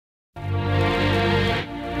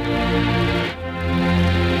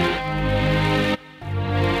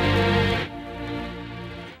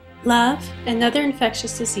Love and Other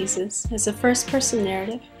Infectious Diseases is a first-person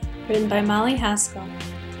narrative written by Molly Haskell,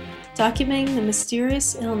 documenting the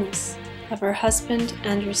mysterious illness of her husband,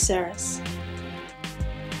 Andrew Saris.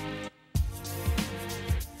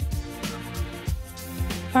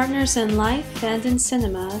 Partners in life and in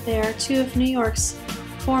cinema, they are two of New York's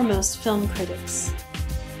foremost film critics.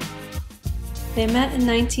 They met in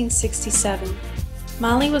 1967.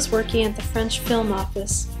 Molly was working at the French Film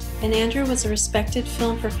Office, and Andrew was a respected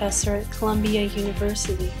film professor at Columbia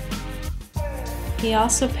University. He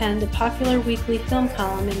also penned a popular weekly film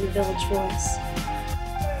column in the Village Voice.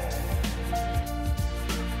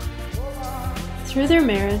 Through their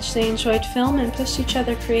marriage, they enjoyed film and pushed each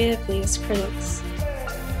other creatively as critics.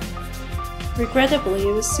 Regrettably,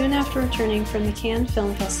 it was soon after returning from the Cannes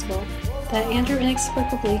Film Festival that Andrew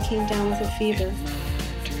inexplicably came down with a fever.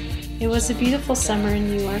 It was a beautiful summer in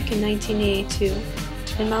New York in 1982,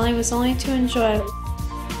 and Molly was only to enjoy it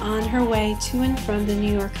on her way to and from the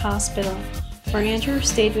New York hospital, where Andrew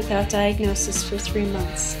stayed without diagnosis for 3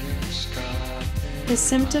 months. His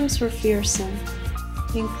symptoms were fearsome,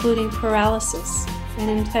 including paralysis and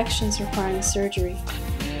infections requiring surgery.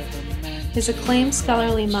 His acclaimed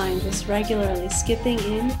scholarly mind was regularly skipping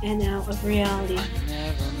in and out of reality.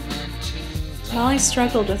 Molly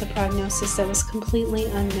struggled with a prognosis that was completely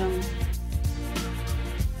unknown.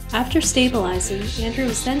 After stabilizing, Andrew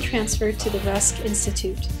was then transferred to the Rusk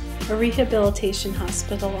Institute, a rehabilitation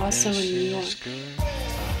hospital also in New York.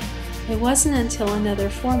 It wasn't until another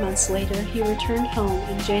 4 months later he returned home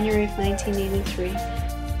in January of 1983.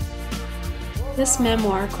 This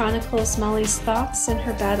memoir chronicles Molly's thoughts and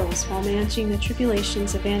her battles while managing the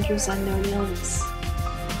tribulations of Andrew's unknown illness.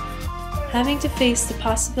 Having to face the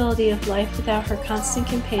possibility of life without her constant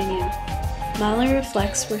companion, Molly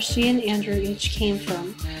reflects where she and Andrew each came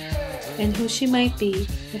from, and who she might be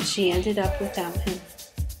if she ended up without him.